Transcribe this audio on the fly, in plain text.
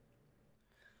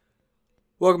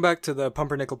Welcome back to the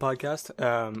Pumpernickel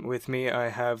podcast. With me, I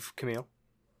have Camille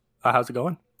How's it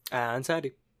going? and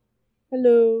Sandy.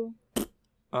 Hello.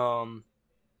 Um,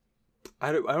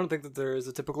 I don't think that there is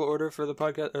a typical order for the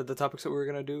podcast or the topics that we're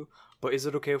gonna do. But is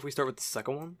it okay if we start with the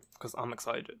second one? Because I'm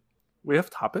excited. We have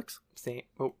topics?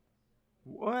 Well,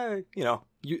 what Like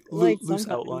loose sometimes.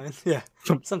 outline. Yeah,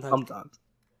 sometimes. Sometimes.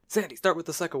 Sandy, start with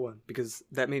the second one because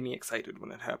that made me excited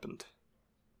when it happened.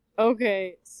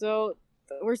 Okay, so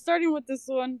we're starting with this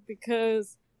one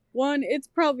because one, it's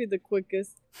probably the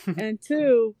quickest, and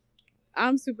two,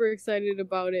 I'm super excited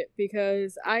about it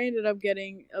because I ended up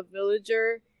getting a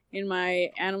villager in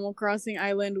my Animal Crossing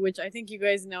island, which I think you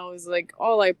guys know is like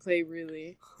all I play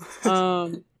really.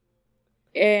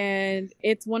 And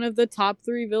it's one of the top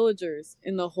 3 villagers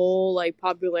in the whole like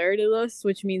popularity list,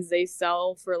 which means they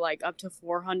sell for like up to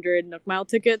 400 Nook Mile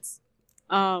tickets.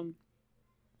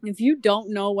 If you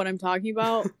don't know what I'm talking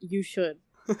about, you should.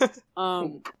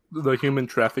 The human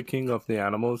trafficking of the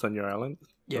animals on your island?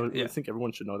 Yeah. I think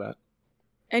everyone should know that.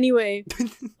 Anyway,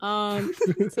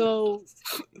 so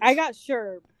I got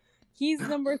Sherb. He's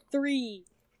number 3.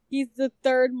 He's the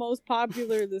 3rd most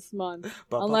popular this month,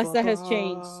 unless that has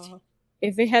changed.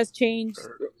 If it has changed,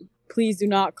 please do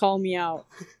not call me out.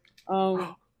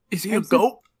 Is he a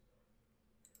goat?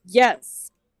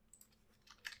 Yes,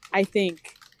 I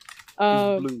think.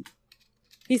 He's blue.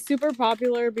 He's super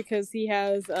popular because he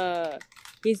has I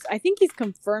think he's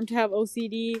confirmed to have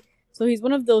OCD. So he's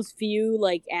one of those few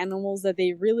like animals that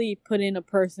they really put in a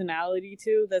personality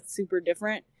to that's super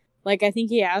different. Like I think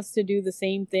he has to do the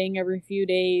same thing every few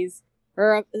days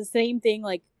or the same thing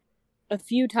like a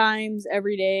few times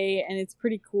every day, and it's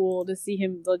pretty cool to see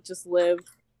him just live.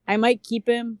 I might keep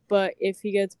him, but if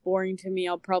he gets boring to me,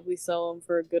 I'll probably sell him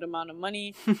for a good amount of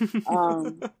money.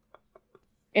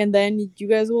 And then you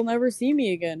guys will never see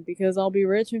me again because I'll be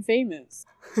rich and famous.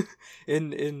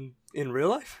 in real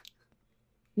life?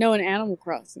 No, in Animal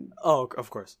Crossing. Oh, of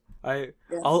course. Yeah.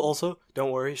 I'll also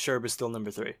don't worry. Sherb is still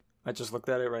number 3. I just looked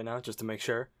at it right now just to make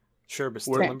sure. Sherb is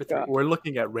still We're- number 3. We're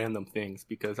looking at random things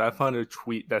because I found a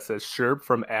tweet that says Sherb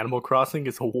from Animal Crossing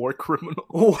is a war criminal.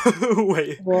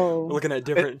 Wait, Whoa. we're looking at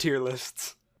different tier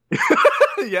lists.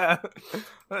 Yeah.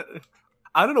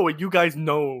 I don't know what you guys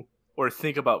know or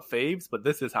think about faves, but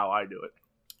this is how I do it.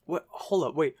 What? Hold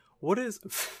up. Wait. What is?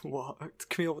 Well,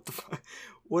 Camille, what the fuck?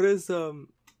 What is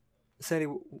Sandy?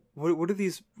 What do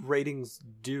these ratings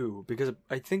do? Because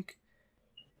I think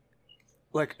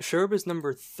like Sherb is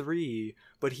number 3,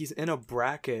 but he's in a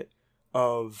bracket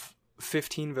of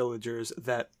 15 villagers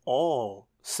that all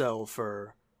sell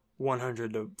for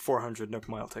 100 to 400 Nook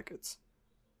Mile tickets.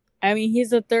 I mean, he's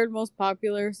the 3rd most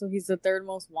popular, so he's the 3rd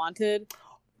most wanted.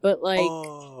 But like,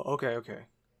 Oh, okay.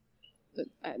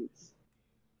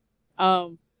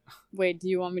 wait, do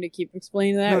you want me to keep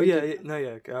explaining that? No, or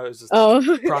yeah. I was just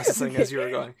Oh, processing as you were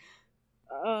going.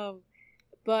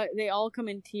 But they all come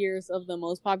in tiers of the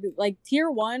most popular. Like tier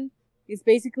 1 is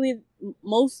basically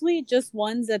mostly just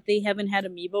ones that they haven't had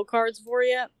amiibo cards for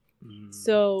yet.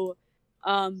 So,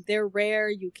 they're rare.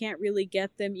 You can't really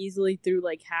get them easily through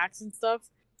like hacks and stuff.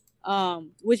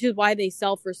 Which is why they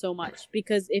sell for so much.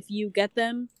 Because if you get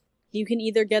them, you can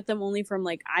either get them only from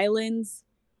like islands,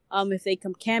 if they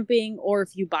come camping, or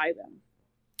if you buy them.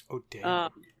 Oh damn.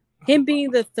 Him being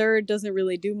the 3rd doesn't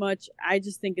really do much. I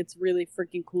just think it's really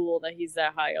freaking cool that he's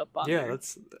that high up on Yeah,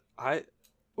 there.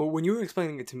 well, when you were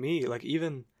explaining it to me, like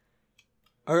even,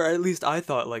 or at least I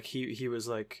thought like he was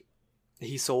like,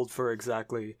 he sold for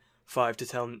exactly 5 to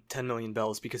 10 million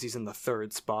bells because he's in the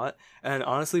 3rd spot. And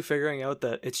honestly, figuring out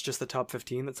that it's just the top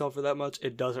 15 that sell for that much,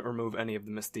 it doesn't remove any of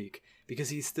the mystique because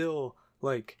he's still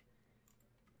like,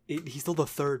 he's still the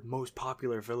 3rd most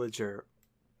popular villager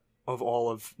of all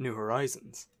of New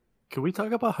Horizons. Can we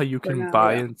talk about how you For can now,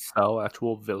 buy yeah. and sell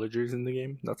actual villagers in the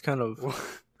game? That's kind of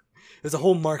There's a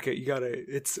whole market. You gotta.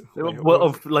 It's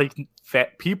of like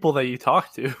fat people that you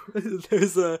talk to.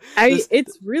 there's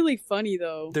It's really funny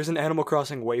though. there's an Animal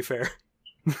Crossing Wayfair.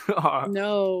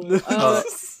 No,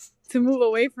 to move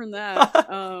away from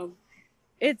that,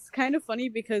 it's kind of funny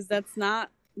because that's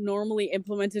not normally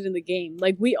implemented in the game.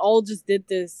 Like we all just did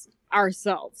this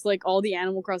ourselves. Like all the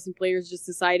Animal Crossing players just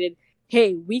decided,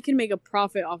 hey, we can make a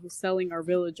profit off of selling our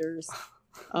villagers.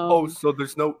 So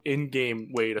there's no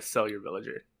in-game way to sell your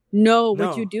villager. No, No.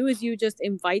 what you do is you just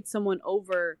invite someone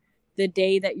over the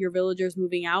day that your villager's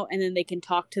moving out, and then they can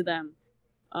talk to them.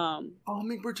 Oh,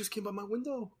 Hummingbird just came by my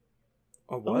window.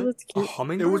 A what? that's A cute.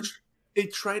 hummingbird?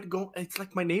 It tried to go. It's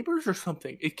like my neighbors or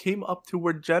something. It came up to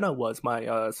where Jenna was,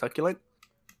 my succulent.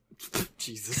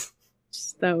 Jesus,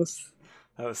 That was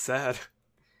that was sad.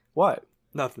 What?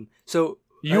 Nothing. So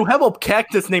You have a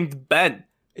cactus named Ben.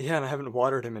 Yeah, and I haven't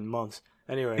watered him in months.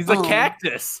 Anyway, He's a Oh.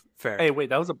 cactus. fair. Hey, wait,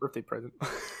 that was a birthday present.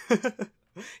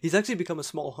 He's actually become a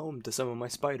small home to some of my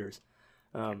spiders.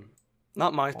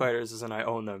 Not my spiders, as in I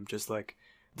own them. Just like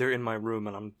they're in my room,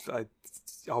 and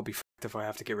I'll be fucked if I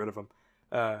have to get rid of them.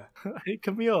 Hey,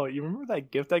 Camille, you remember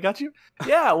that gift I got you?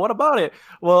 Yeah, what about it?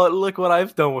 Well, look what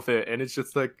I've done with it, and it's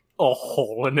just like a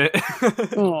hole in it.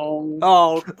 Oh.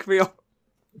 Oh, Camille.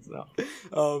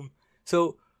 So,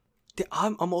 So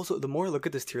I'm also, the more I look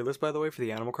at this tier list, by the way, for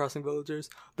the Animal Crossing villagers,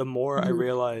 the more I Mhm.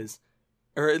 realize,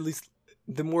 or at least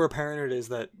the more apparent it is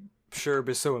that Sherb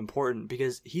is so important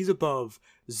because he's above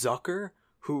Zucker,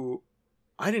 who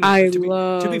I didn't. I to be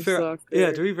love fair, Zucker.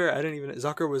 yeah. To be fair, I didn't even.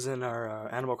 Zucker was in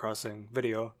our Animal Crossing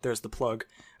video. There's the plug.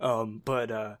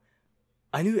 But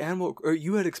I knew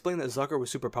you had explained that Zucker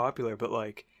was super popular, but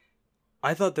like,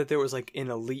 I thought that there was like an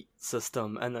elite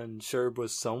system, and then Sherb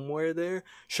was somewhere there.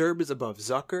 Sherb is above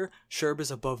Zucker. Sherb is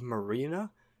above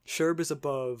Marina. Sherb is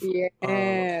above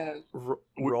Yeah.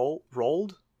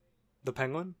 Rolled, the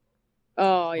penguin.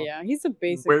 Oh yeah, he's a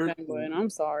basic Where- penguin. I'm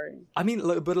sorry. I mean,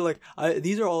 but like,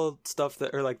 these are all stuff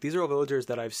that, or like, these are all villagers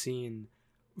that I've seen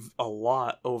a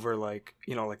lot over, like,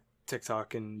 like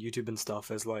TikTok and YouTube and stuff,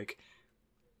 as like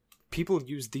people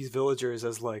use these villagers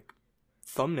as like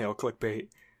thumbnail clickbait.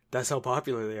 That's how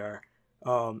popular they are.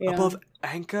 Yeah. Above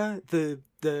Anka,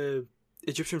 the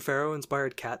Egyptian pharaoh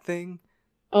inspired cat thing.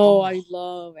 Oh, Oh. I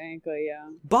love Anka. Yeah.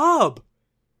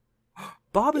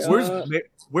 Bob is Yeah.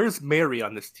 where's Mary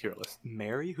on this tier list?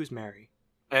 Mary. Who's Mary?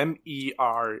 Mery.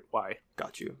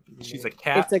 Got you. She's a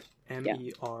cat. It's a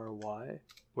Mery.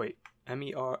 Wait,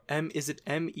 is it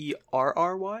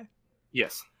Merry?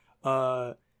 Yes.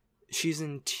 She's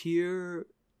in tier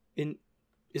in.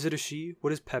 Is it a she?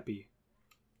 What is Peppy?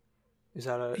 Is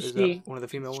that She. one of the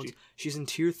female She. ones? She's in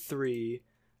tier 3.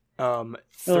 oh,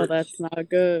 that's not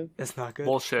good. That's not good.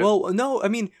 Bullshit. Well, no, I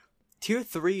mean, tier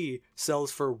 3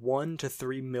 sells for 1 to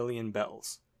 3 million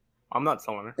bells. I'm not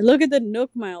selling her. Look at the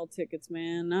Nook Mile tickets,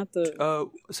 man. Not the.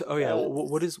 Yeah.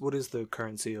 What is the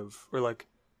currency of, or like,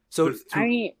 so There's two- I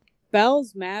mean,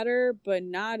 bells matter, but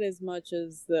not as much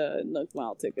as the Nook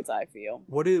Mile tickets. I feel.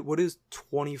 what is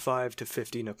 25 to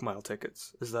 50 Nook Mile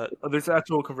tickets? Is that There's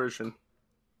actual conversion.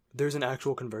 there's an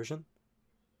actual conversion?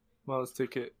 Miles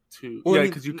ticket to Well, I yeah,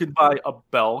 mean- because you could buy a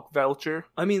bell voucher.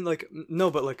 I mean, like, no,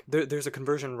 but like there's a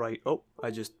conversion right. Oh,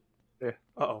 I just. Yeah.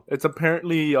 Uh-oh. It's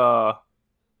apparently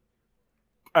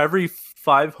every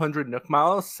 500 Nook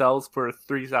Miles sells for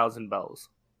 3,000 bells.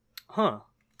 Huh.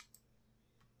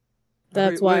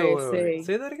 That's why I say.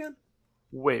 Say that again?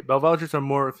 Wait, bell vouchers are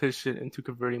more efficient into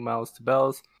converting miles to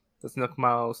bells. That's Nook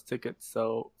Miles tickets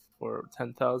sell for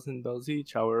 10,000 bells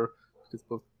each. However, because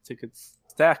both tickets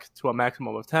stack to a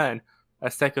maximum of 10,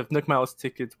 a stack of Nook Miles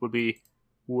tickets would be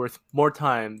worth more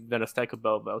time than a stack of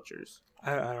bell vouchers.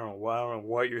 I don't know. I don't know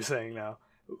what you're saying now.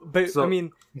 But So- I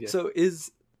mean, yeah. so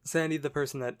is Sandy, the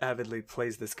person that avidly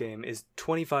plays this game, is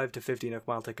 25 to 50 Nook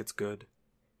Mile tickets good?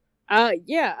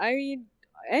 Yeah. I mean,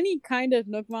 any kind of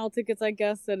Nook Mile tickets, I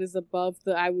guess, that is above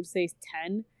the, I would say,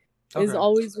 10 is Okay.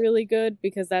 always really good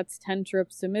because that's 10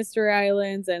 trips to Mystery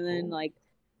Islands, and then like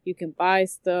you can buy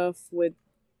stuff with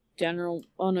general.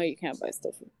 Oh no, you can't buy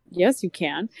stuff. Yes, you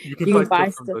can. You can You buy can buy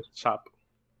stuff from the shop,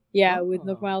 Yeah, with Oh.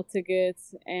 Nook Mile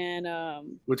tickets,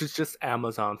 and which is just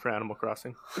Amazon for Animal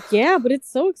Crossing. yeah, but it's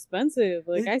so expensive.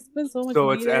 Like I spend so much So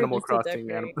money it's there Animal just to Crossing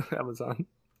decorate. Amazon.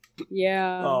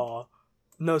 Yeah. Oh.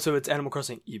 No, so it's Animal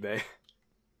Crossing eBay.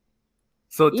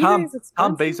 So Tom eBay's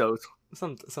Tom expensive. Bezos.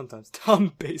 Sometimes.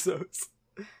 Tom Bezos.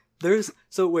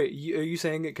 So wait, are you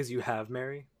saying it because you have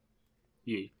Mary?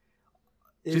 Yeah,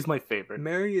 Is- she's my favorite.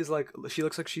 Mary is like, she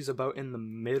looks like she's about in the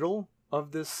middle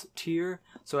of this tier.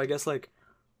 So I guess like,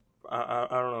 I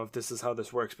don't know if this is how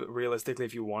this works, but realistically,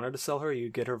 if you wanted to sell her, you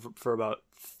get her for about.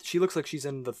 She looks like she's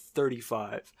in the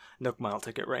 35 Nook Mile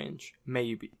ticket range,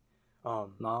 maybe.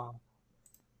 Nah.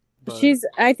 But-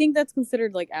 I think that's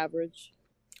considered like average.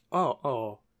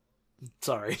 Oh,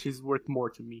 sorry. She's worth more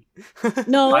to me.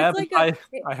 No, I it's haven't,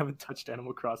 like I haven't touched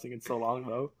Animal Crossing in so long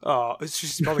though. Oh,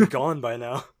 she's probably gone by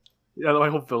now. Yeah, my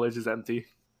whole village is empty.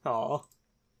 Oh,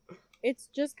 it's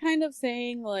just kind of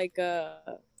saying like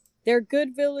they're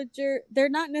good villager. They're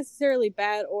not necessarily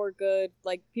bad or good.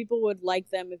 Like people would like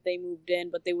them if they moved in,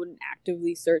 but they wouldn't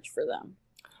actively search for them.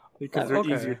 Because they're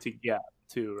Okay. easier to get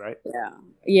too, right? Yeah.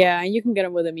 Yeah, and you can get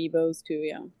them with amiibos too,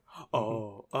 yeah.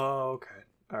 oh, okay,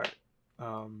 all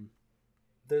right.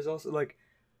 There's also like,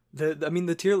 the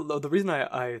tier. The reason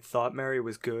I thought Mary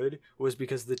was good was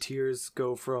because the tiers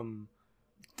go from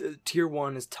tier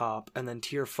 1 is top, and then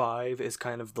tier 5 is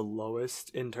kind of the lowest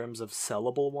in terms of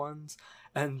sellable ones,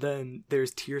 and then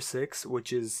there's tier 6,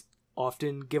 which is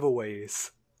often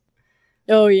giveaways.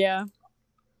 Oh yeah,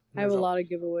 I have There's a lot of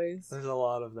giveaways. There's a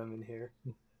lot of them in here.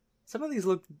 Some of these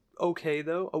look okay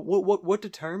though. What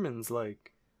determines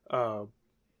like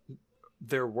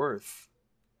their worth?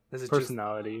 Is it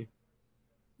Personality.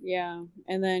 Yeah,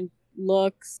 and then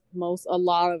looks. A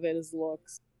lot of it is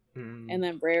looks, just? Mm. and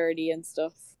then rarity and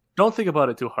stuff. Don't think about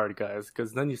it too hard, guys,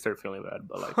 because then you start feeling bad.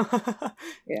 But like,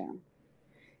 Yeah.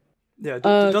 Yeah,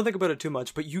 don't think about it too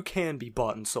much, but you can be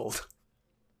bought and sold.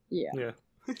 Yeah.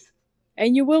 yeah,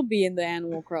 And you will be in the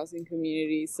Animal Crossing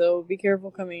community, so be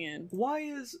careful coming in. Why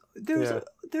is there's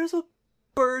a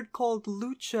bird called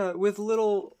Lucha with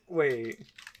little wait?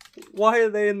 Why are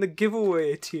they in the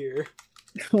giveaway tier?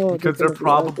 Oh, because they're gonna be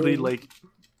probably ugly. like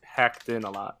hacked in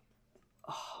a lot.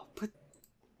 Oh, but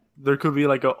There could be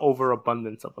like an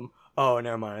overabundance of them. oh,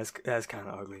 never mind. That's kind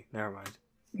of ugly. Never mind.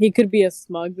 He could be a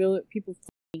smug villager. People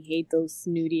fucking hate those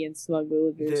snooty and smug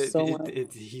villagers so much.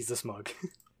 He's a smug.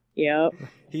 Yep.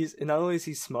 He's not only is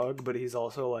he smug, but he's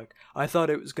also like I thought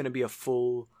it was gonna be a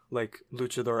full like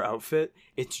luchador outfit.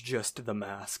 It's just the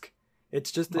mask. It's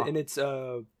just Oh. and it's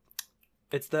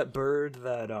that bird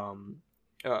that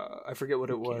I forget what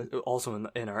it was. Also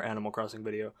in our Animal Crossing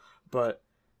video, but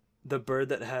the bird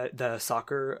that had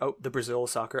the Brazil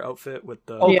soccer outfit with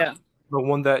the Yeah. The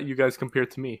one that you guys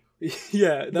compared to me.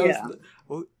 yeah that Yeah. was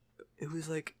well, it was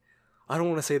like I don't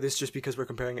want to say this just because we're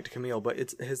comparing it to Camille, but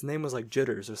his name was like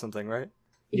Jitters or something, right?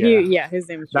 Yeah. His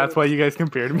name is That's why you guys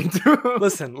compared me to.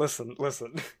 Listen.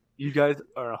 You guys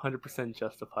are 100%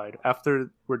 justified.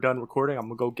 After we're done recording, I'm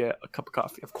gonna go get a cup of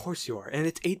coffee. Of course you are, and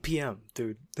it's 8 p.m.,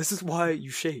 dude. This is why you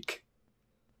shake.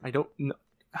 I don't know.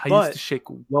 I But- used to shake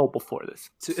well before this.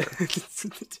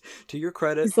 To your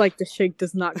credit, It's like the shake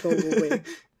does not go away.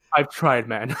 I've tried,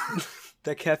 man.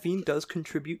 that caffeine does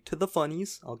contribute to the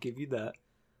funnies. I'll give you that.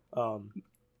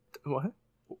 What?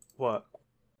 What?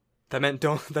 That meant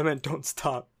don't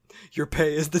stop. Your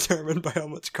pay is determined by how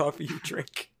much coffee you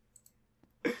drink.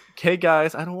 Okay,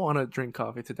 guys, I don't want to drink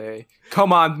coffee today.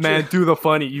 Come on, man, do the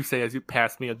funny. You say as you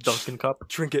pass me a Dunkin' cup.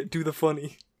 Drink it. Do the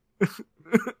funny.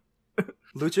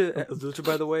 Lucha,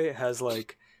 by the way, has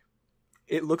like.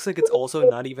 It looks like it's also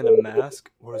not even a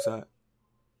mask. What is that?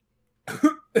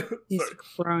 He's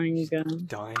crying again.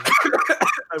 Dying.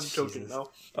 I'm joking Jesus.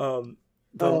 now.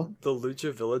 The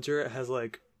Lucha Villager has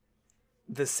like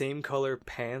the same color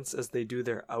pants as they do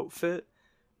their outfit,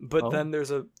 but Oh. then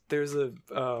there's a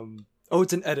oh,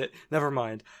 it's an edit. Never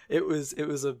mind. It was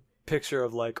a picture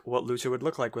of like what Lucha would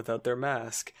look like without their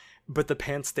mask, but the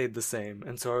pants stayed the same.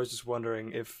 And so I was just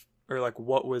wondering if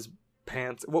what was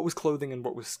pants, what was clothing, and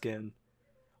what was skin.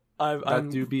 That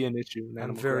do be an issue. In I'm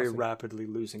Animal very Crossing. rapidly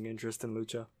losing interest in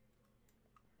Lucha.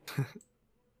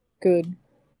 Good.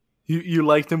 You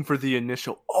liked him for the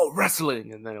initial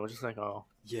wrestling, and then it was just like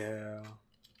Yeah.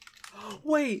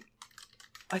 Wait,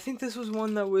 I think this was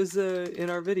one that was in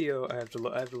our video. I have to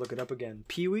look it up again.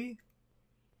 Pee-wee.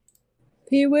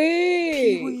 Pee-wee!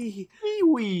 Pee-wee.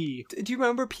 Pee-wee. Do you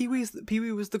remember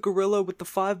Pee-wee was the gorilla with the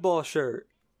 5-ball shirt.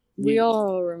 We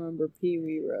all remember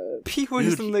Pee-wee, right?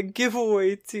 Pee-wee's Dude. in the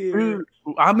giveaway tier.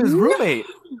 I'm his roommate.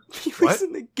 Pee-wee's What?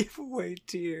 in the giveaway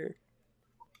tier.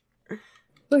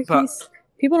 But But-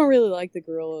 people don't really like the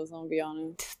gorillas, I'll be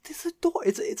honest. This adore.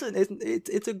 It's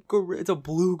a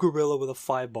blue gorilla with a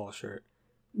 5-ball shirt.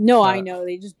 No, I know,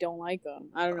 they just don't like them.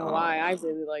 I don't know why, I Oh.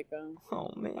 really like them. Oh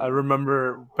man. I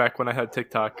remember back when I had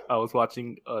TikTok, I was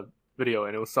watching a video,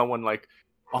 and it was someone like,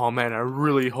 "Oh man, I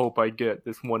really hope I get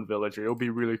this one villager. It'll be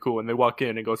really cool." And they walk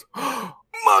in and goes,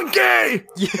 "Monkey!"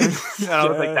 Yes. And I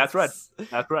was like, "That's red.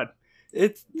 That's red."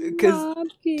 It's because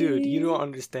Monkey. dude, you don't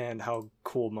understand how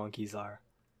cool monkeys are.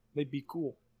 They'd be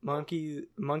cool. Monkey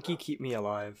keep me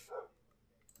alive.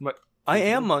 But I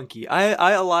am monkey.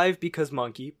 I alive because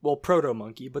monkey. Well, proto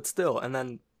monkey, but still. And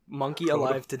then monkey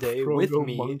alive today with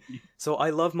me. Monkey. So I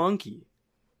love monkey.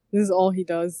 This is all he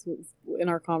does in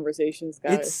our conversations,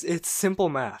 guys. It's simple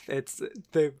math.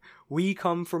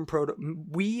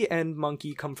 We and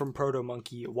monkey come from proto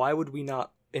monkey. Why would we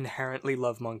not inherently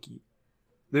love monkey?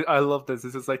 I love this.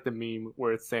 This is like the meme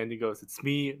where Sandy goes, "It's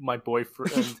me, my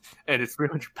boyfriend, and it's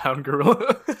 300-pound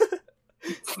gorilla."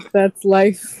 That's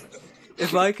life.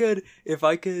 If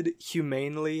I could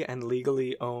humanely and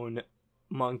legally own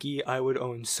monkey, I would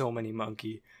own so many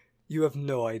monkey. You have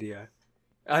no idea.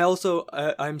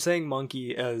 I'm saying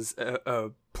monkey as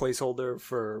a placeholder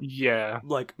for Yeah.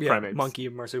 Primates. monkey,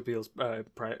 marsupials,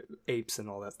 apes, and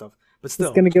all that stuff. But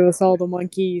still, He's gonna give us all the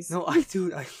monkeys. no, I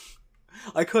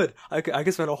could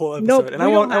spend a whole episode, Nope, and we I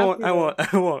don't won't.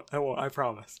 have to, I won't. I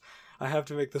promise. I have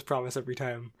to make this promise every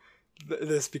time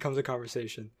this becomes a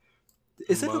conversation.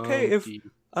 Is it okay if Monkey.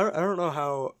 I don't know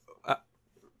how?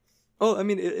 I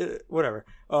mean, whatever.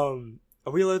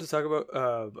 Are we allowed to talk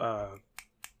about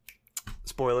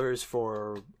spoilers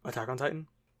for Attack on Titan,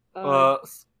 Uh,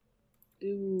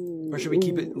 or should we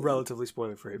keep it relatively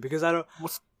spoiler free? Because I don't.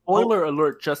 spoiler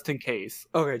alert, just in case.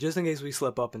 Okay, just in case we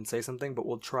slip up and say something, but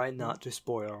we'll try not to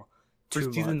spoil For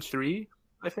too season much. 3,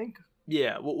 I think.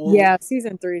 Yeah, we'll Yeah,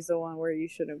 season 3 is the one where you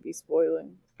shouldn't be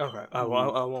spoiling. Okay, I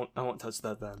won't touch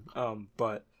that then.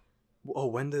 But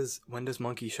when does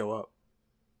Monkey show up?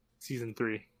 Season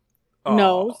 3.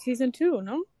 No, season 2,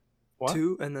 no? What?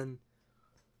 2, and then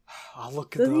I'll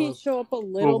look at Doesn't he the show up a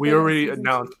little Well, we bit in already season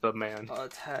announced the man.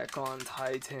 Attack on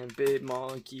Titan, Big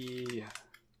Monkey. 2?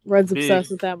 Red's Big.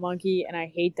 obsessed with that monkey, and I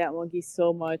hate that monkey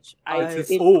so much. It's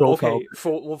his Oh, profile.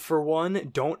 okay. For one,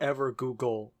 don't ever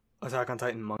Google Attack on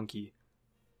Titan monkey,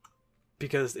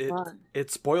 because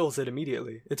it spoils it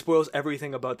immediately. It spoils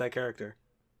everything about that character.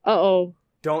 Uh-oh.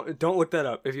 Don't look that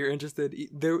up if you're interested.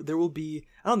 There will be.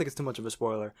 I don't think it's too much of a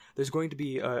spoiler. There's going to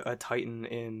be a Titan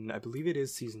in, I believe it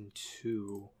is season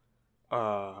 2.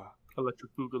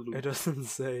 Electric Boogaloo. It doesn't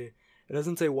say. It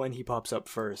doesn't say when he pops up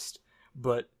first,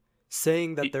 but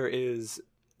saying that there is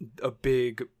a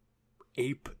big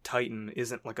ape Titan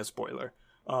isn't like a spoiler.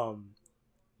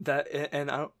 That,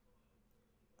 and I don't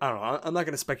know. I'm not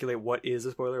gonna speculate what is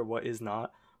a spoiler, what is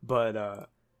not, but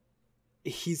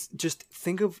he's just,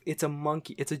 think of, it's a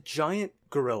monkey. It's a giant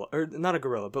gorilla, or not a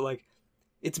gorilla, but like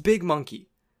it's Big Monkey,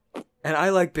 and I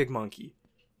like Big Monkey.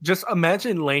 Just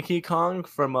imagine Lanky Kong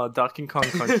from Donkey Kong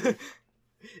Country.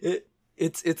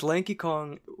 It's Lanky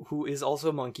Kong, who is also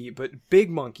a monkey, but Big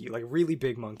Monkey, like really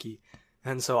big monkey,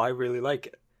 and so I really like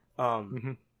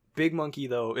it. Big Monkey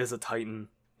though is a Titan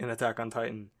in Attack on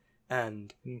Titan,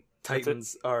 and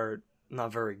Titans are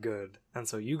not very good, and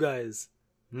so you guys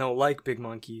like Big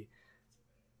Monkey.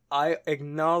 I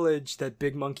acknowledge that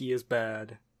Big Monkey is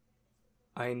bad.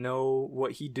 I know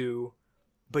what he do,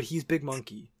 but he's Big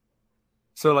Monkey.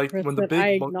 So like when the I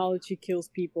big acknowledge he kills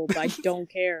people, but I don't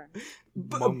care.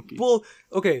 monkey. Well,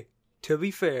 okay. To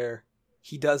be fair,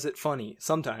 he does it funny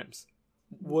sometimes.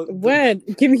 When?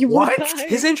 Give me one What? time.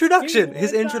 His introduction. Give me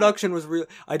His one introduction was real.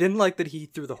 I didn't like that he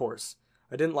threw the horse.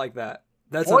 I didn't like that.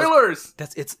 That's Spoilers!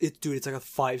 dude. It's like a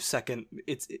 5-second.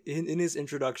 It's in his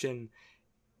introduction.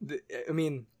 I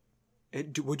mean,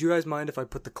 would you guys mind if I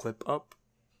put the clip up?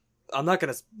 I'm not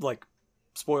gonna like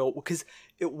spoil, because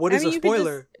what is a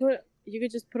spoiler? You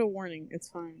could just put a warning. It's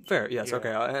fine. Fair, yes, Yeah.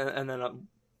 okay, and then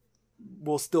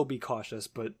we'll still be cautious,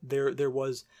 but there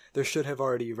should have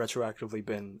already retroactively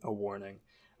been a warning,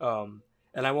 and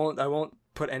I won't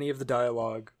put any of the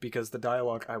dialogue, because the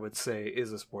dialogue, I would say,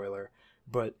 is a spoiler.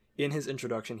 But in his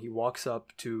introduction, he walks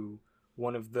up to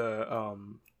one of the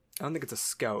I don't think it's a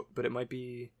scout, but it might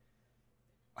be.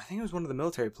 I think it was one of the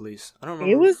military police. I don't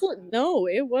remember. It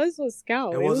was a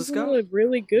scout. It was a scout? One of the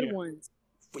really good Yeah. ones.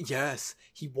 Yes,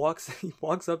 he walks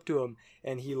up to him,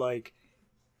 and he like,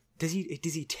 does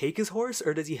he take his horse,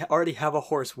 or does he already have a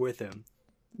horse with him?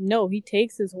 No, he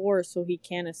takes his horse so he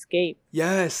can't escape.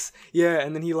 Yes, yeah,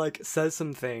 and then he like says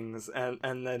some things,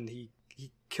 and then he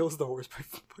kills the horse by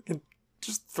fucking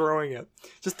just throwing it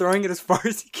as far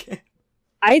as he can.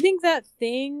 I think that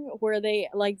thing where they,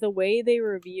 like, the way they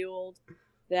revealed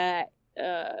that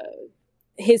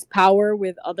his power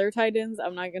with other Titans,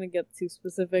 I'm not gonna get too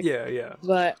specific. Yeah.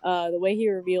 But the way he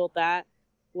revealed that,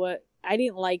 I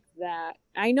didn't like that.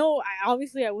 I know,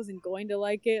 obviously I wasn't going to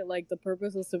like it. Like, the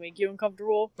purpose was to make you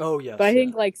uncomfortable. Oh yes. But I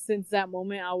think, like, since that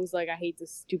moment, I was like, I hate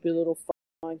this stupid little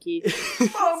monkey.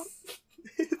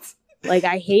 Like,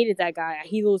 I hated that guy.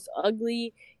 He was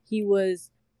ugly. He was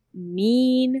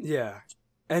mean. Yeah.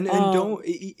 And don't,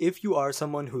 if you are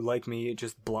someone who, like me,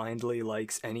 just blindly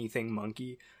likes anything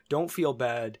monkey, don't feel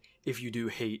bad if you do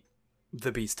hate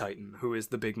the Beast Titan, who is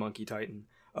the Big Monkey Titan.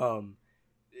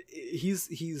 He's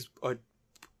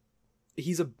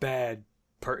a bad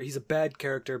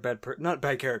character, not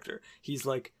bad character. He's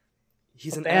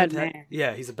an bad man.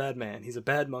 Yeah, he's a bad man. He's a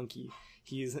bad monkey.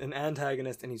 He's an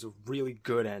antagonist, and he's a really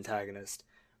good antagonist.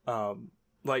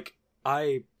 Like,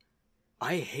 I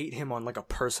hate him on like a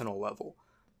personal level.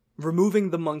 Removing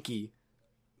the monkey,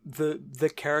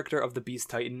 the character of the Beast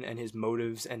Titan and his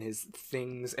motives and his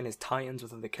things and his tie-ins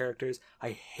with other characters, I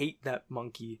hate that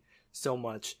monkey so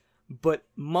much. But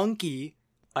monkey,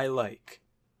 I like.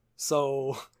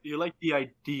 So You like the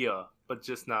idea, but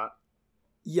just not.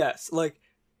 yes, like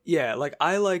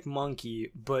I like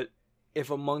monkey, but if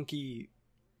a monkey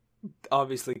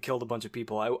obviously killed a bunch of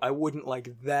people, I wouldn't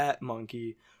like that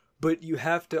monkey. But you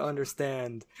have to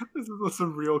understand. This is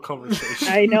some real conversation.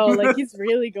 I know, like, he's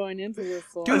really going into this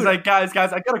one. It's like, guys,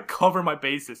 I gotta cover my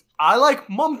bases. I like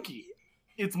monkey.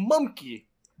 It's monkey.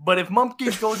 But if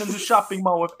Monkey goes into shopping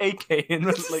mall with AK and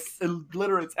like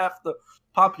obliterates half the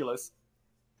populace,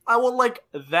 I won't like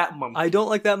that monkey. I don't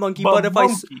like that monkey, But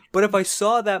but if I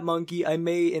saw that monkey, I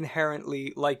may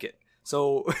inherently like it.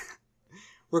 So,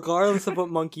 regardless of what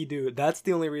monkey do, that's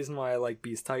the only reason why I like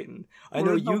Beast Titan. I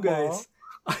know you guys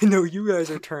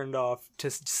are turned off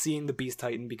to seeing the Beast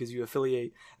Titan because you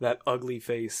affiliate that ugly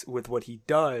face with what he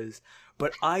does,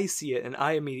 but I see it and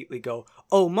I immediately go,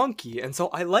 "Oh, monkey," and so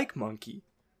I like monkey.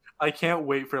 I can't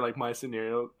wait for like my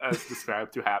scenario as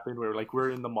described to happen, where like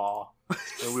we're in the mall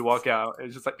and we walk out and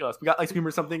it's just like us. We got ice cream or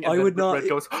something, and then Red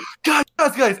goes, guys,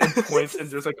 and points,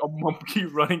 and there's like a monkey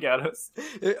running at us.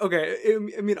 Okay,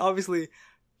 I mean, obviously,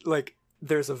 like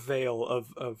there's a veil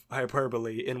of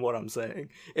hyperbole in what I'm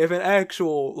saying. If an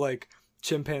actual like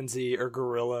chimpanzee or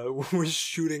gorilla was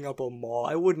shooting up a mall,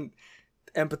 I wouldn't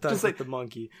empathize with the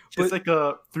monkey. Just like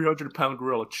a 300-pound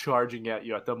gorilla charging at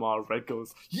you at the mall. Red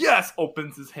goes, yes,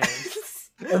 opens his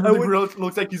hands. And the gorilla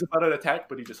looks like he's about to attack,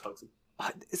 but he just hugs him.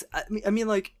 I mean,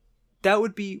 like, that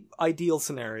would be ideal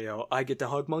scenario. I get to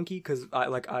hug monkey because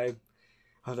oh,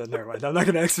 never mind. I'm not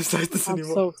gonna exercise this anymore.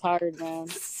 I'm so tired, man.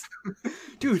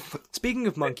 Dude, speaking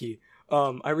of monkey,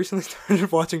 I recently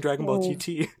started watching Dragon Ball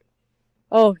GT.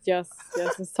 Oh yes,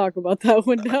 let's talk about that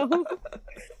one now.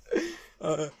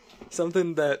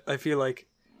 Something that I feel like,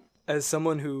 as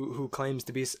someone who claims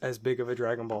to be as big of a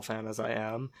Dragon Ball fan as I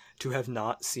am, to have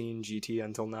not seen GT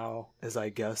until now is, I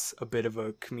guess, a bit of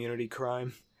a community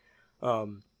crime.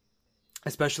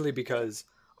 Especially because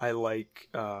I like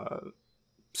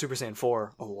Super Saiyan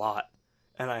 4 a lot,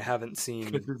 and I haven't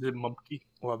seen... Is it monkey?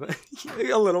 Well,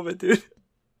 a little bit, dude.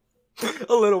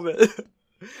 A little bit.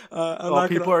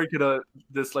 People are gonna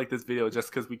dislike this video just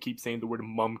because we keep saying the word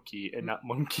monkey and not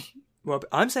monkey. Well,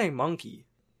 I'm saying monkey.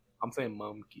 I'm saying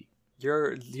monkey.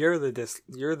 You're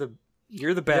the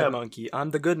bad monkey.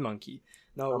 I'm the good monkey.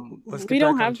 No, let's get we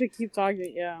don't have to keep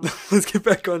talking. Yeah. Let's get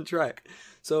back on track.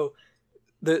 So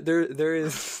there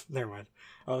is. Never mind.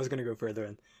 I was gonna go further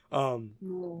in.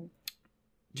 No.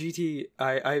 GT.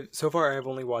 I so far I've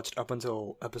only watched up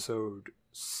until episode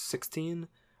 16,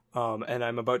 and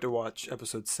I'm about to watch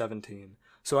episode 17.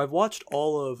 So I've watched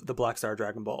all of the Black Star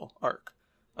Dragon Ball arc.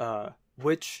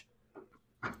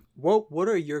 What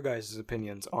are your guys'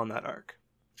 opinions on that arc?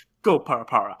 Go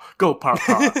para. Go para.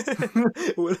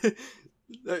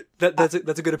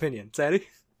 That's a good opinion. Sadie?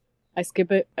 I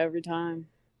skip it every time.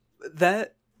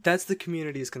 That's the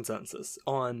community's consensus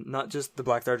on not just the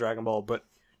Black Star Dragon Ball, but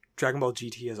Dragon Ball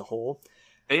GT as a whole.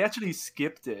 They actually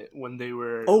skipped it when they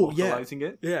were localizing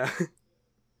it. Yeah.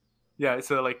 Yeah,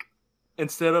 so like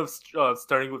instead of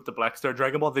starting with the Black Star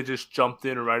Dragon Ball, they just jumped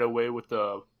in right away with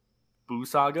the Buu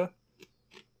Saga.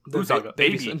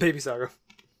 Baby Saga.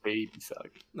 Baby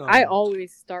Saga. I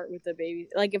always start with the baby.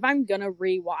 Like if I'm gonna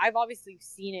rewatch, I've obviously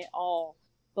seen it all,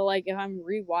 but like if I'm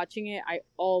rewatching it, I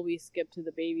always skip to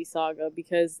the Baby Saga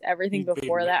because everything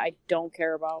before that I don't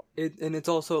care about. And it's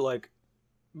also like,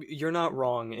 you're not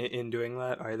wrong in doing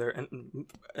that either. And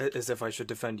as if I should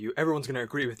defend you, everyone's gonna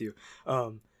agree with you.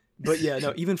 But yeah,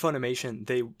 no. Even Funimation,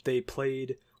 they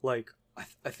played like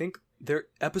I think their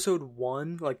episode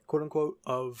 1, like quote unquote,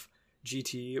 of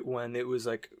GT when it was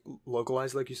like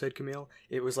localized, like you said, Camille.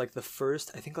 It was like the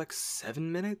first, I think, like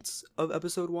 7 minutes of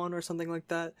episode 1 or something like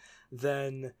that.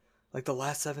 Then like the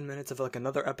last 7 minutes of like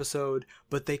another episode,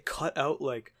 but they cut out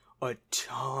like a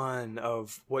ton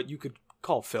of what you could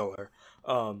call filler,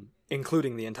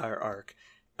 including the entire arc.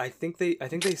 I think they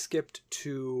skipped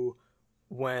to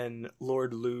when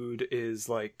Lord Lude is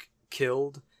like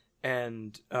killed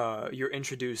and you're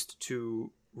introduced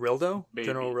to Rildo,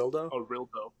 General Rildo. Oh,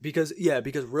 Rildo. Because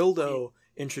Rildo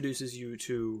introduces you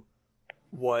to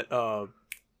what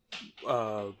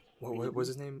was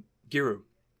his name? Giru.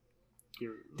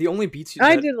 The only beats you.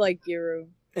 I did like Giru.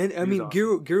 And I mean,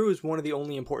 awesome. Giru is one of the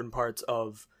only important parts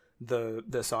of the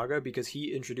saga because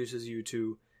he introduces you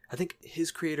to, I think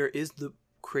his creator is the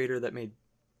creator that made,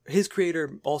 his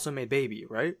creator also made Baby,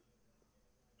 right?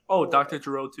 Oh, Dr.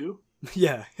 Gero too?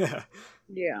 Yeah.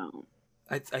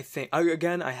 I think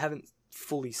I haven't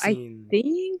fully seen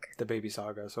the Baby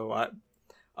Saga, so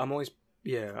I'm only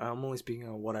speaking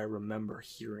on what I remember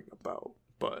hearing about.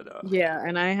 But yeah,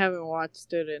 and I haven't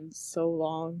watched it in so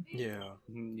long. Yeah.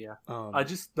 I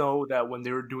just know that when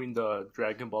they were doing the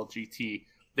Dragon Ball GT,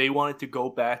 they wanted to go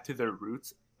back to their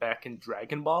roots back in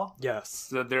Dragon Ball. Yes.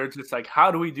 So they're just like,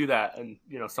 how do we do that? And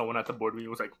someone at the board meeting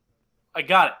was like, I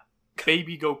got it,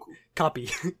 Baby Goku. Copy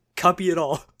it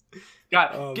all.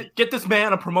 Get this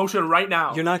man a promotion right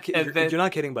now. You're not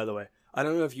kidding, by the way. I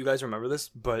don't know if you guys remember this,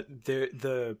 but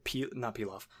the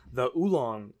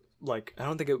Oolong like I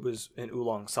don't think it was in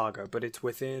Oolong Saga, but it's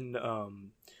within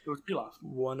It was Pilaf.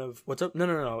 one of what's up?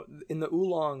 No. In the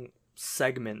Oolong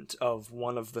segment of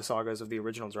one of the sagas of the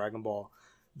original Dragon Ball,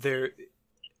 there,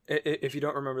 if you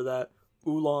don't remember that,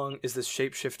 Oolong is this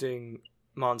shape-shifting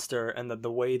monster, and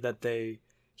the way that I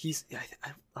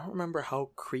don't remember how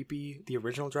creepy the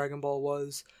original Dragon Ball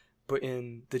was, but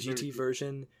in the GT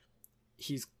version,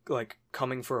 he's like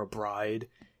coming for a bride,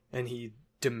 and he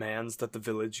demands that the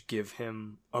village give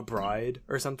him a bride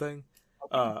or something.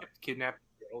 Kidnap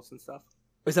girls and stuff.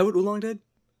 Is that what Oolong did?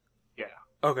 Yeah.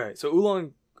 Okay, so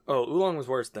Oolong was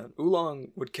worse then. Oolong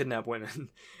would kidnap women,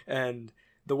 and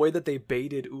the way that they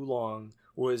baited Oolong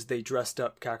was they dressed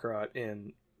up Kakarot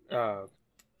in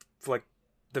like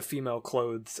the female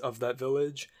clothes of that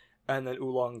village, and then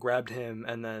Oolong grabbed him,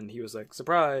 and then he was like,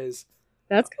 surprise,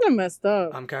 That's kind of messed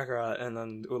up. I'm Kakarot, and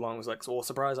then Oolong was like, well,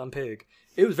 surprise, I'm Pig.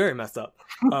 It was very messed up.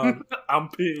 I'm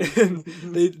Pig. And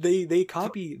they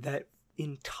copy that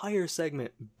entire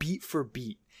segment beat for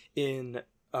beat in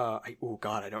I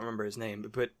don't remember his name,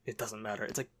 but it doesn't matter.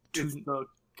 It's like It's the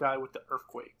guy with the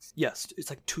earthquakes. yes, it's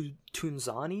like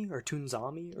Toonzani or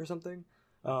Toonzami or something.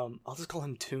 I'll just call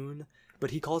him Toon,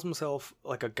 but he calls himself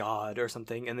like a god or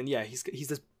something. And then yeah, he's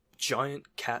this giant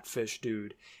catfish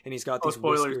dude, and he's got these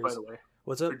spoilers, whiskers. by the way.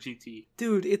 What's up, For GT.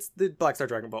 dude? It's the Black Star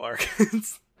Dragon Ball arc.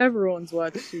 Everyone's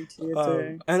watched GT.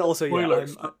 Today. And also,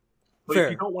 Spoilers. yeah, But fair.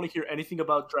 if you don't want to hear anything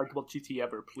about Dragon Ball GT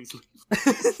ever, please leave.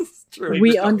 It's true.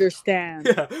 We understand.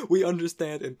 Yeah, we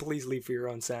understand, and please leave for your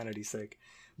own sanity's sake.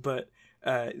 But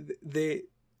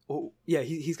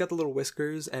he's got the little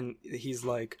whiskers, and he's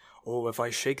like, oh, if I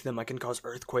shake them, I can cause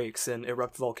earthquakes and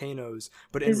erupt volcanoes.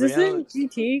 But in Is this reality, in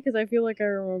GT? Because I feel like I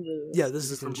remember this. yeah,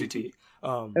 this is in GT.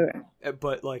 Okay.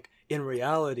 But like in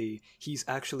reality, he's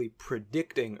actually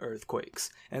predicting earthquakes,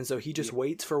 and so he just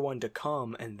waits for one to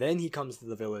come, and then he comes to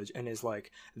the village and is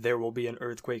like, there will be an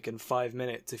earthquake in 5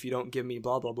 minutes if you don't give me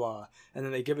blah blah blah. And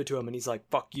then they give it to him, and he's like,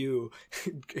 fuck you,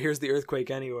 here's the earthquake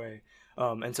anyway.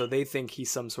 And so they think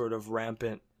he's some sort of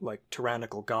rampant, like,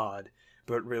 tyrannical god,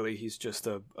 but really he's just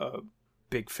a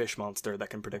big fish monster that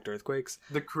can predict earthquakes.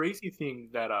 The crazy thing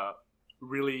that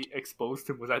really exposed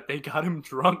him was that they got him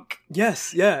drunk.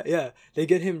 Yes, yeah. They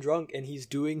get him drunk, and he's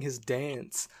doing his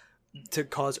dance to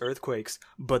cause earthquakes,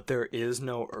 but there is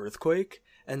no earthquake,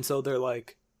 and so they're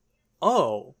like,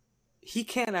 oh, he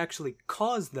can't actually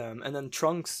cause them. And then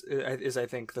Trunks is, I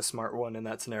think, the smart one in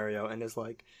that scenario, and is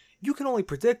like, you can only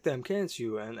predict them, can't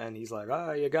you? And he's like,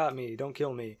 you got me, don't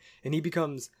kill me. And he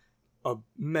becomes a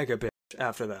mega bitch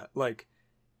after that. Like,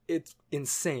 it's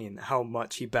insane how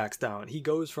much he backs down. He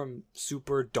goes from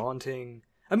super daunting.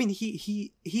 I mean,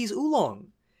 he's Oolong.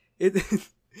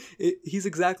 He's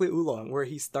exactly Oolong, where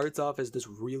he starts off as this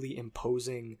really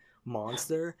imposing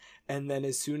monster, and then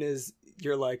as soon as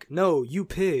you're like, no, you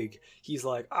Pig, he's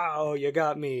like, oh, you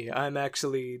got me. I'm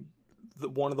actually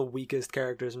one of the weakest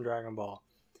characters in Dragon Ball.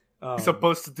 He's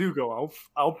supposed to do go.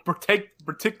 I'll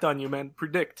predict on you, man.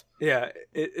 Predict. Yeah,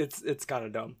 it's kind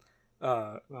of dumb.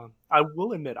 I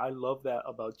will admit, I love that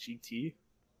about GT,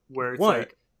 where it's What?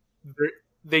 like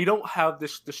they don't have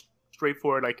this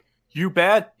straightforward like, you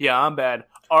bad, yeah, I'm bad.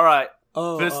 All right,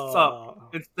 fists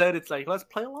up. Instead, it's like, let's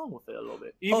play along with it a little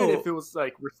bit, even if it was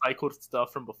like recycled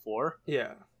stuff from before.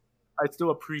 Yeah. I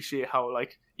still appreciate how,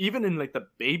 like, even in like the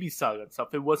Baby Saga and stuff,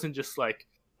 it wasn't just like,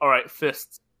 all right,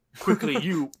 fists. Quickly,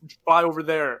 you fly over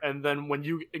there, and then when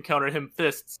you encounter him,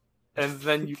 fists, and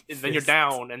then you're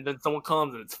down, and then someone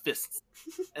comes and it's fists,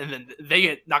 and then they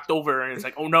get knocked over, and it's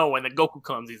like, oh no, and then Goku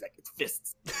comes, he's like, it's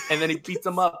fists, and then he beats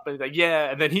him up, and he's like,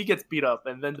 yeah, and then he gets beat up,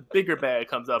 and then the bigger bad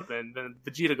comes up, and then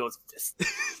Vegeta goes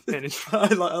fists, and it's, I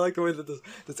like the way that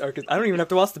this arc is. I don't even have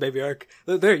to watch the baby arc.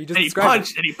 There, you just and he described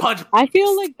punched, and he punched. I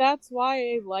feel like that's why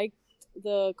I liked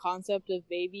the concept of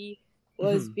Baby,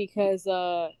 was because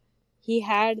he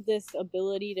had this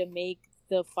ability to make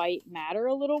the fight matter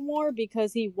a little more,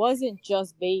 because he wasn't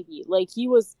just Baby. Like, he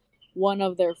was one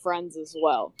of their friends as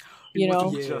well. You He know?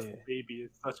 wasn't Yeah. just Baby.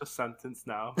 It's such a sentence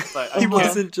now. But He I can't-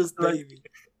 wasn't just Right. baby.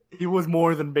 He was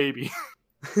more than Baby.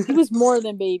 He was more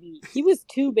than Baby. He was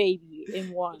two Baby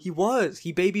in one. He was.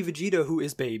 He baby Vegeta, who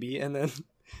is baby, and then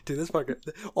dude, this fucker.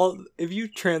 If you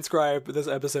transcribe this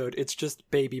episode, it's just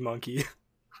baby monkey.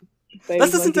 Baby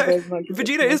That's this monkey, entire. baby monkey,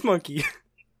 Vegeta baby is monkey.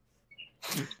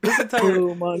 This monkey. entire.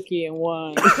 Two monkey in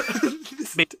one.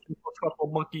 this, Baby truffle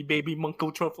monkey, baby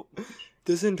monkey truffle.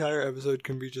 this entire episode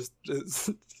can be just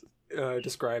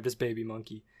described as baby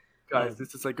monkey. Guys,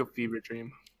 this is like a fever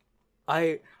dream.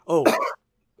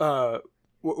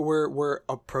 We're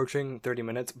approaching 30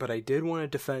 minutes, but I did want to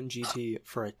defend GT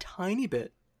for a tiny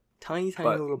bit, tiny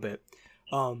But- little bit.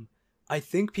 I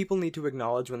think people need to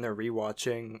acknowledge when they're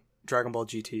rewatching Dragon Ball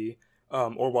GT,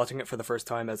 or watching it for the first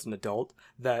time as an adult,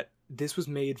 that this was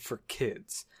made for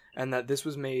kids, and that this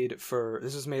was made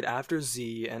after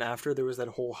Z, and after there was that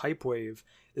whole hype wave.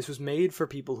 This was made for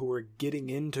people who were getting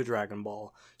into Dragon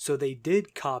Ball, so they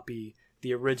did copy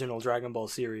the original Dragon Ball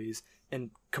series and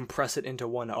compress it into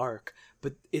one arc.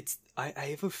 But I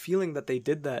have a feeling that they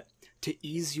did that to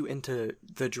ease you into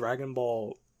the Dragon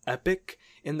Ball epic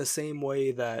in the same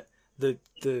way that the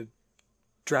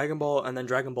Dragon Ball and then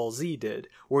Dragon Ball Z did,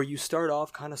 where you start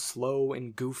off kind of slow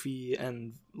and goofy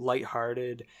and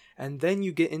lighthearted, and then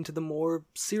you get into the more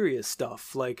serious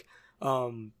stuff. Like,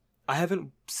 I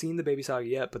haven't seen the Baby Saga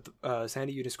yet, but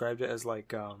Sandy, you described it as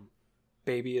like,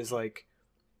 Baby is like,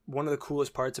 one of the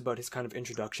coolest parts about his kind of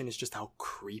introduction is just how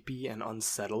creepy and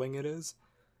unsettling it is.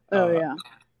 Oh yeah.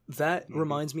 That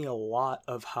reminds me a lot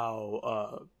of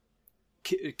how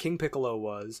King Piccolo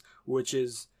was, which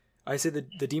is, I say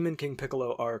the Demon King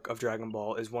Piccolo arc of Dragon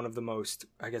Ball is one of the most,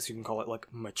 I guess you can call it like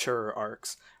mature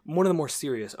arcs, one of the more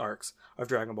serious arcs of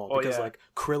Dragon Ball, because like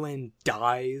Krillin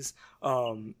dies,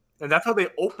 and that's how they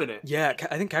open it. Yeah,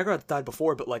 I think Kakarot died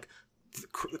before, but like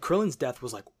Krillin's death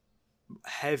was like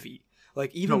heavy.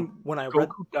 Like even when I read,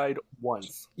 Goku died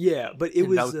once. Yeah, but it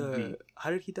was how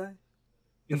did he die?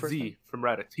 In Z from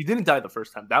Raditz. He didn't die the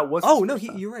first time. That was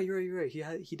you're right.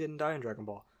 He didn't die in Dragon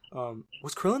Ball.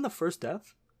 Was Krillin the first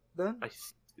death then?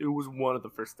 It was one of the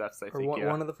first deaths, I think.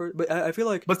 One of the first, but I feel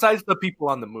like besides the people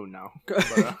on the moon now.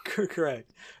 But,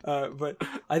 correct. But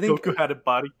I think Goku had a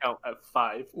body count at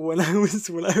 5. When I was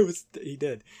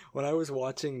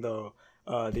watching though,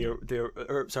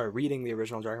 reading the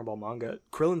original Dragon Ball manga,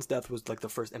 Krillin's death was like the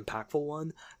first impactful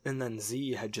one, and then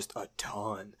Z had just a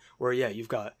ton. Where you've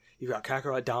got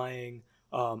Kakarot dying.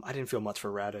 I didn't feel much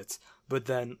for Raditz, but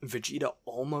then Vegeta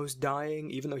almost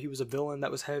dying, even though he was a villain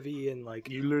that was heavy, and like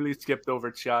you literally skipped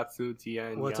over Chiaotzu,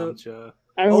 Tien, Yamcha.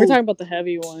 I mean, we're talking about the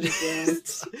heavy ones.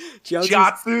 Yeah.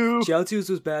 Chiaotzu's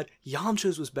was bad.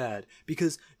 Yamcha's was bad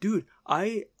because, dude,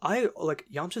 I like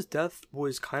Yamcha's death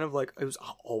was kind of like, it was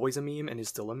always a meme and is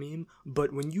still a meme.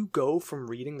 But when you go from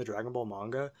reading the Dragon Ball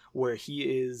manga, where he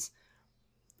is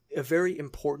a very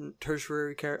important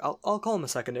tertiary character, I'll call him a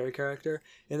secondary character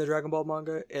in the Dragon Ball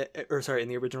manga, in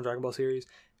the original Dragon Ball series,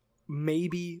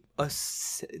 maybe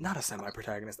not a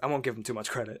semi-protagonist. I won't give him too much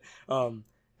credit.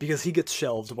 Because he gets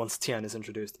shelved once Tien is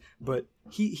introduced. But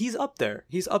he's up there.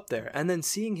 And then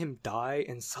seeing him die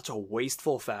in such a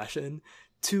wasteful fashion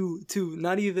to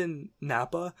not even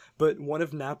Nappa, but one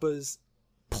of Nappa's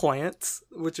plants,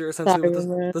 which are essentially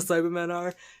what the Cybermen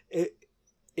are, it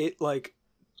like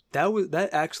that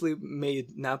actually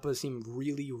made Nappa seem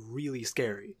really, really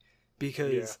scary.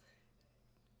 Because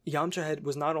Yamcha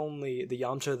was not only the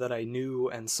Yamcha that I knew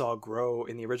and saw grow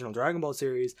in the original Dragon Ball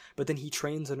series, but then he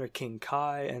trains under King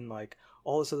Kai and like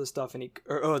all this other stuff, and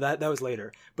that was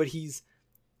later. But he's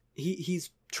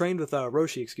trained with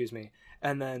Roshi, excuse me,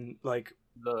 and then like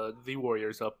the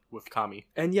Warriors up with Kami.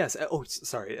 And yes,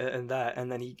 and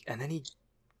then he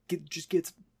just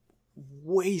gets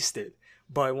wasted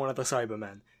by one of the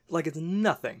Cybermen like it's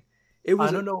nothing. It was.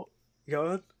 I don't know. Go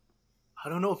ahead. I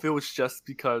don't know if it was just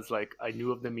because like I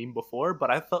knew of the meme before, but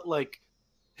I felt like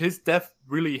his death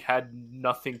really had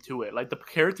nothing to it. Like the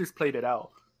characters played it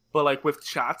out, but like with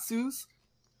Chiaotzu's,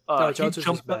 Chiaotzu's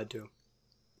was bad too.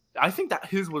 I think that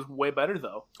his was way better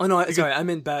though. Oh no, sorry, I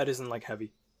meant bad isn't like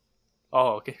heavy.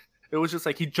 Oh okay. It was just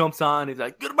like he jumps on, he's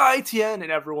like goodbye Tien,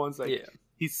 and everyone's like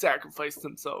he sacrificed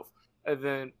himself, and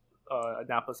then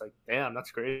Nappa's like damn,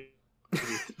 that's great.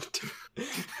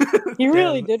 He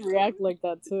really did react like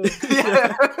that too.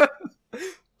 Yeah.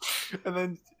 And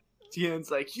then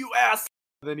Tien's like, "You ass!"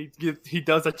 And then he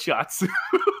does a Chiaotzu.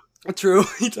 True,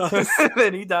 he does. And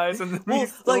then he dies, and then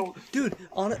dude,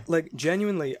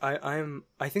 genuinely, I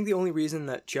think the only reason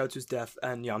that Chiaotzu's death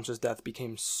and Yamcha's death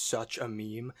became such a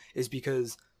meme is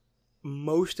because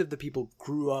most of the people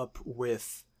grew up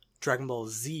with Dragon Ball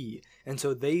Z, and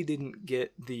so they didn't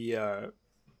get the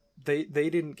they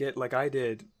didn't get, like I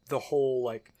did, the whole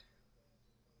like.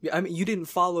 I mean, you didn't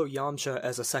follow Yamcha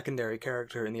as a secondary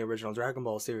character in the original Dragon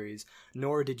Ball series,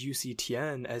 nor did you see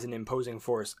Tien as an imposing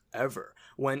force ever.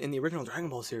 When in the original Dragon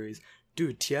Ball series,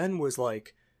 dude, Tien was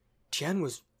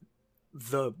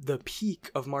the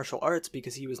peak of martial arts,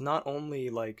 because he was not only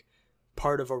like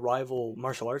part of a rival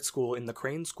martial arts school in the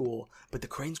Crane School, but the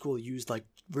Crane School used like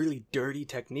really dirty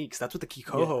techniques. That's what the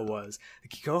Kikoho was. The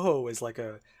Kikoho was like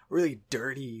a really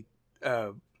dirty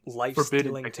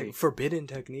forbidden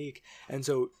technique, and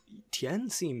so Tien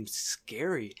seems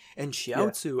scary, and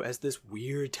Chiaotzu as this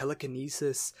weird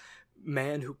telekinesis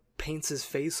man who paints his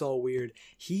face all weird.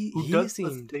 He does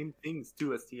seemed the same things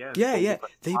too as Tien. Yeah, but yeah.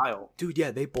 with a style.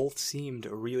 They both seemed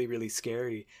really, really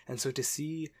scary. And so to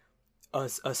see a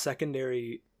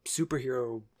secondary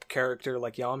superhero character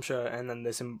like Yamcha and then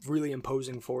this really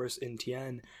imposing force in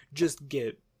Tien just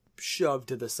get shoved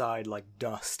to the side like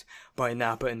dust by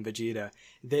Nappa and Vegeta,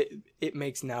 it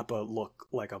makes Nappa look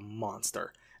like a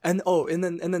monster. And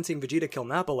then seeing Vegeta kill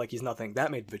Nappa like he's nothing,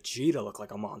 that made Vegeta look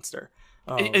like a monster.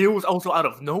 And it was also out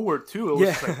of nowhere too. It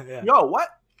was Yeah, like, yeah. yo, what?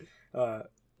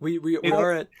 We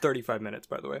are at 35 minutes,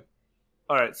 by the way.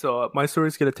 All right, so my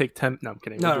story's gonna take 10. No, I'm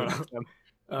kidding. No, We're no, doing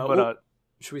no. 10. But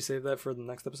Should we save that for the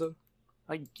next episode?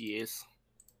 I guess.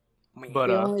 Man. But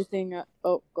The only thing.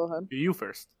 Oh, go ahead. you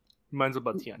first. Mine's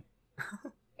about Tien.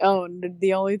 Oh,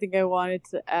 the only thing I wanted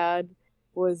to add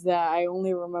was that I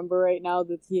only remember right now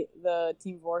the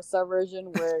Team 4-Star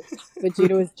version where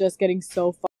Vegeta was just getting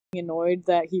so fucking annoyed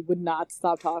that he would not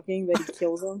stop talking that he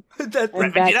kills him. That,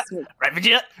 And Right, that's Right,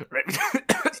 Vegeta. Right,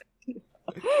 Vegeta.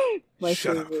 my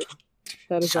Shut up. favorite.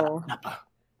 That is Shut all. up, Nappa.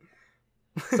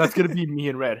 That's gonna be me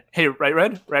and Red. Hey, right,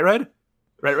 Red. Right, Red.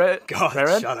 Right, Red. God, Right,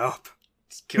 Red. shut up.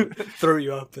 Just throw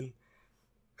you up and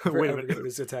Wait a I forget minute. what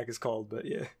his attack is called, but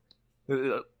yeah.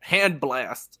 Hand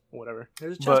blast, whatever.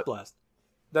 There's a chest But- blast.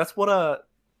 That's what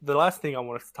the last thing I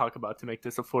want us to talk about to make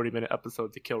this a 40-minute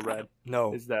episode to kill Red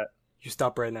No, is that you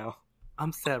stop right now.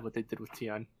 I'm sad what they did with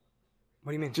Tien.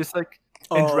 What do you mean? Just like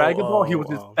in Dragon Ball, he was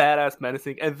this oh. badass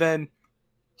menacing, and then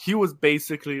he was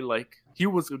basically like he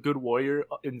was a good warrior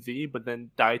in V, but then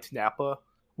died to Nappa.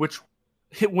 Which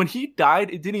when he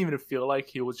died, it didn't even feel like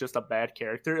he was just a bad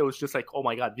character. It was just like, oh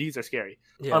my god, these are scary,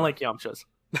 Yeah. unlike Yamcha's.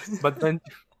 But then,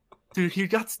 dude, he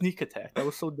got sneak attack. That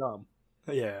was so dumb.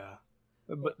 Yeah.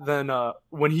 But then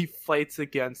when he fights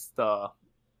against not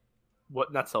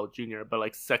Cell Junior, but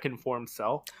like second form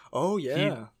Cell, Oh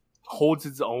yeah. holds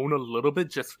his own a little bit.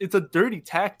 Just it's a dirty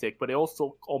tactic, but it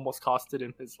also almost costed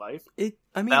him his life. I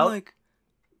mean, Val- like.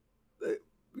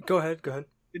 Go ahead.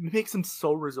 It makes him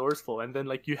so resourceful. And then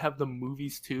like you have the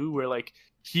movies too, where like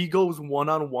he goes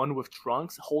 1-on-1 with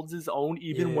Trunks, holds his own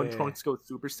even when Yeah. Trunks goes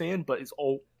Super Saiyan, but is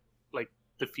all like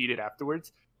defeated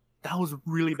afterwards. That was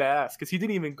really badass because he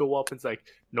didn't even go up and say like,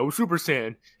 no Super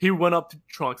Saiyan. He went up to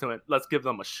Trunks and went, let's give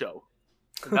them a show.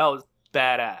 And that was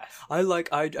badass.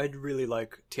 I'd really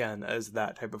like Tien as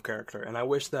that type of character, and I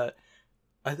wish that.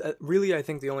 I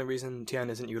think the only reason Tien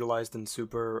isn't utilized in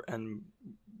Super and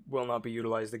will not be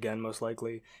utilized again, most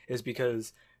likely, is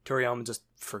because Toriyama just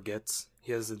forgets.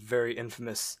 He has a very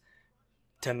infamous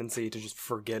tendency to just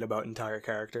forget about entire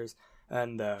characters,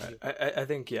 and I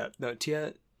think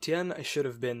Tien should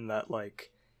have been that,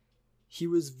 like, he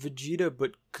was Vegeta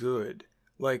but good.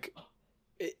 Like,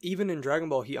 even in Dragon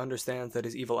Ball, he understands that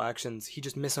his evil actions, he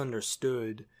just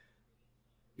misunderstood.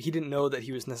 He didn't know that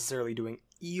he was necessarily doing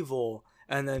evil,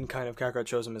 and then kind of Kakarot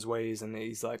shows him his ways, and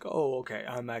he's like, oh, okay,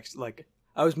 I'm actually, like,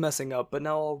 I was messing up, but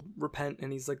now I'll repent,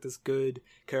 and he's like this good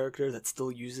character that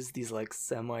still uses these, like,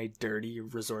 semi-dirty,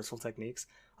 resourceful techniques.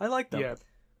 I like them. Yeah.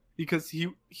 Because he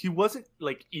wasn't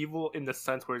like evil in the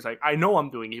sense where he's like, I know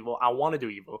I'm doing evil, I want to do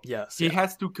evil. Yes. He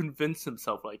has to convince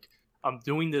himself like, I'm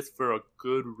doing this for a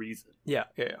good reason. Yeah.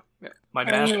 My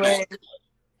master. Anyway,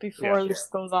 before Yeah. this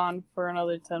goes on for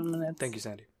another 10 minutes. Thank you,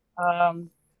 Sandy. All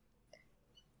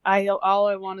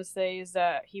I want to say is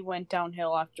that he went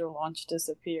downhill after Launch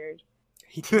disappeared.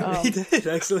 He did, Um, he did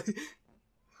actually.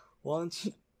 Launch.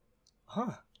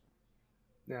 Huh.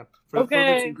 Yeah. For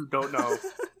Okay. those who don't know,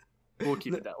 we'll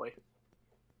keep it that way.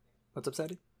 What's up,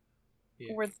 Sandy?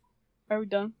 Yeah. Are we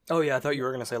done? Oh, yeah, I thought you were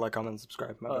going to say like, comment, and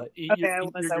subscribe. My bad. Eat, Okay, eat I your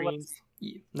was. greens.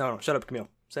 Yeah. No, shut up, Camille.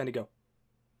 Sandy, go.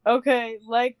 Okay,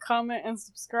 like, comment, and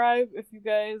subscribe if you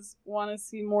guys want to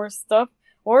see more stuff.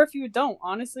 Or if you don't,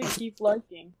 honestly, keep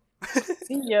liking.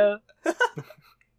 See ya.